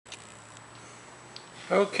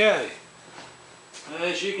Okay,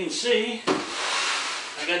 as you can see,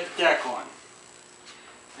 I got the deck on,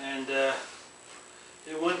 and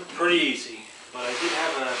it went pretty easy, but I did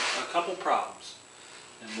have a couple problems.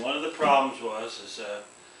 And one of the problems is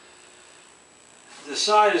the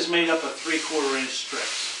side is made up of 3/4 inch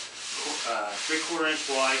strips, 3/4 inch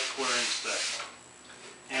wide, 1/4 inch thick.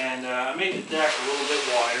 And I made the deck a little bit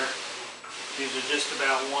wider. These are just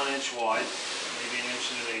about 1 inch wide, maybe 1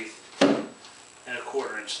 1/8, and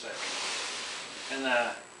 1/4 inch thick. And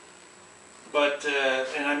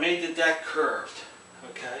and I made the deck curved,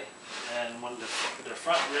 okay. And when the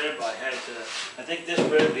front rib, I think this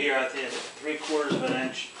rib here, I think it's 3/4 of an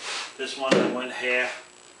inch. This one I went half.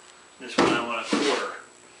 This one I went 1/4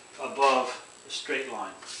 above the straight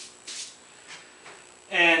line.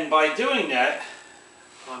 And by doing that,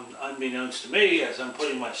 unbeknownst to me, as I'm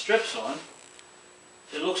putting my strips on,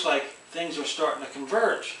 it looks like things are starting to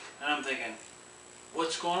converge. And I'm thinking,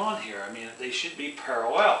 what's going on here? I mean, they should be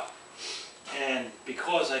parallel. And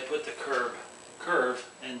because I put the curve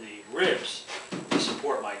in the ribs to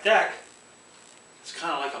support my deck, it's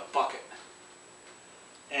kind of like a bucket.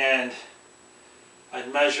 And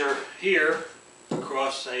I'd measure here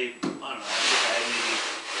across, say, I don't know, I think I had maybe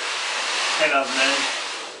 10 of them in,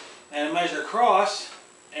 and I measure across,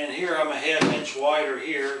 and here I'm a 1/2 inch wider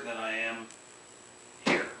here than I am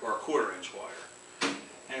here, or 1/4 inch wider.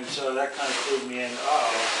 And so that kind of threw me in. I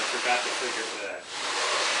forgot to figure for that.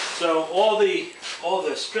 So all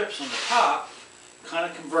the strips on the top kind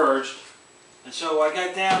of converged, and so I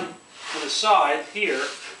got down to the side here,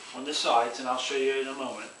 on the sides, and I'll show you in a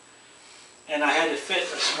moment. And I had to fit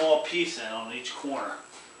a small piece in on each corner.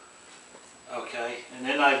 Okay, and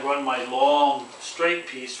then I run my long straight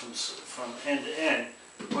piece from end to end,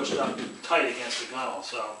 pushed up tight against the gunnel.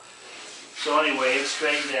 So anyway, it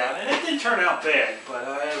straightened out, and it didn't turn out bad, but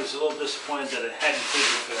I was a little disappointed that it hadn't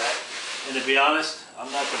figured for that. And to be honest,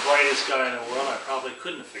 I'm not the brightest guy in the world. I probably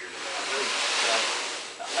couldn't have figured it out.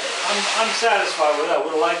 So I'm satisfied with that. I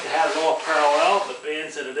would have liked to have it all parallel, but being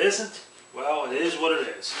that it isn't, well, it is what it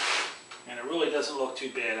is. And it really doesn't look too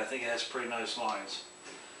bad. I think it has pretty nice lines.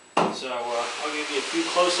 So I'll give you a few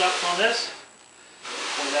close-ups on this.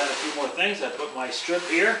 Point out a few more things. I put my strip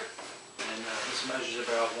here, and this measures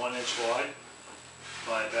about 1 inch wide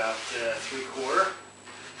by about 3/4.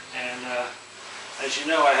 And as you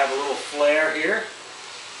know, I have a little flare here.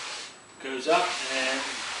 Goes up, and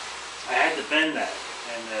I had to bend that.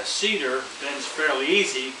 And the cedar bends fairly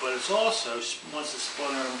easy, but it's also wants to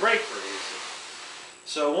splinter and break very easy.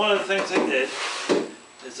 So one of the things I did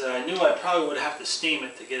is I knew I probably would have to steam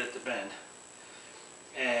it to get it to bend.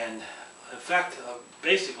 And in fact,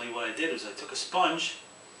 basically what I did is I took a sponge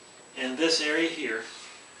in this area here,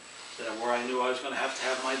 where I knew I was going to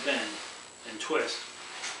have my bend and twist.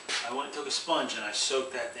 I went and took a sponge and I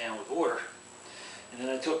soaked that down with water. And then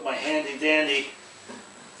I took my handy dandy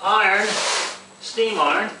iron, steam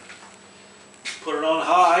iron, put it on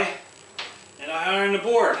high, and I ironed the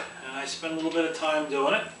board. And I spent a little bit of time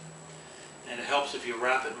doing it. And it helps if you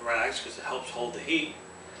wrap it in rags because it helps hold the heat.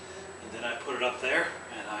 And then I put it up there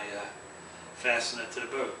and I fasten it to the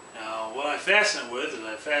boat. Now what I fasten it with is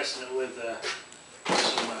I fasten it with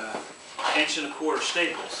some 1.25 inch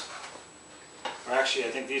staples. Or actually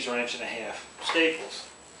I think these are 1.5 inch staples.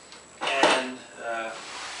 And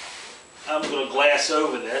I'm going to glass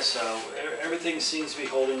over this, so everything seems to be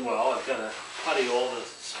holding well. I've got to putty all the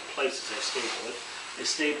places I staple it. I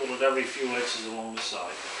stapled it every few inches along the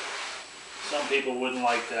side. Some people wouldn't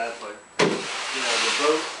like that, but you know, the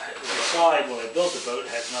boat, the side when I built the boat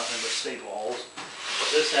has nothing but staple holes.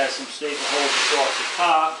 This has some staple holes across the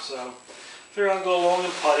top, so I figure I'll go along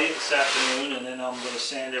and putty it this afternoon, and then I'm going to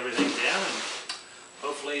sand everything down, and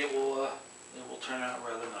hopefully it will turn out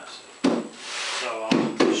rather nicely. So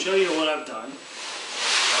I'll show you what I've done,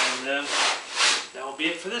 and that will be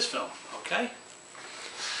it for this film, okay?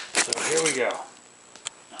 So here we go.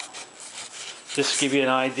 Just to give you an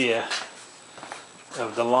idea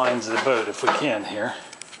of the lines of the boat, if we can here.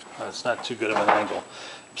 It's not too good of an angle.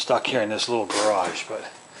 I'm stuck here in this little garage, but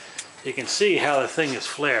you can see how the thing is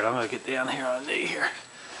flared. I'm going to get down here on the knee here.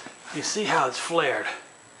 You see how it's flared.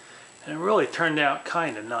 And it really turned out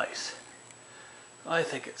kind of nice. I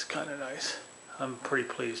think it's kind of nice. I'm pretty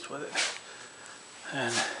pleased with it.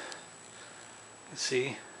 And you can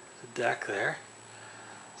see the deck there.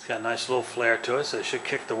 It's got a nice little flare to it, so it should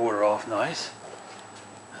kick the water off nice.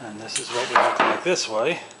 And this is what we look like this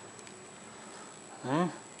way.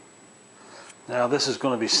 Now this is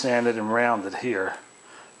going to be sanded and rounded here.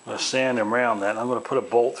 I'm going to sand and round that, and I'm going to put a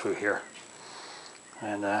bolt through here.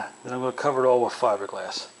 And then I'm going to cover it all with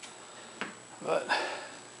fiberglass. But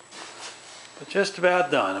But just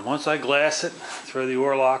about done. And once I glass it, throw the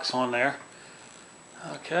oar locks on there.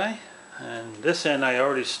 Okay, and this end I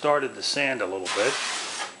already started to sand a little bit.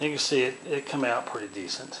 You can see it come out pretty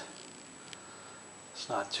decent. It's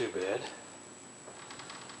not too bad.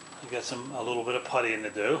 I got a little bit of puttying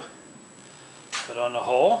to do. But on the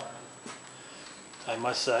whole, I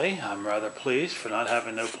must say I'm rather pleased for not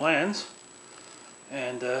having no plans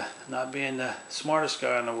and not being the smartest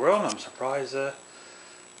guy in the world. I'm surprised that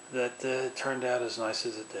it turned out as nice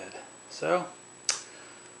as it did. So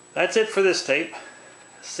that's it for this tape.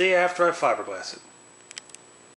 See you after I fiberglass it.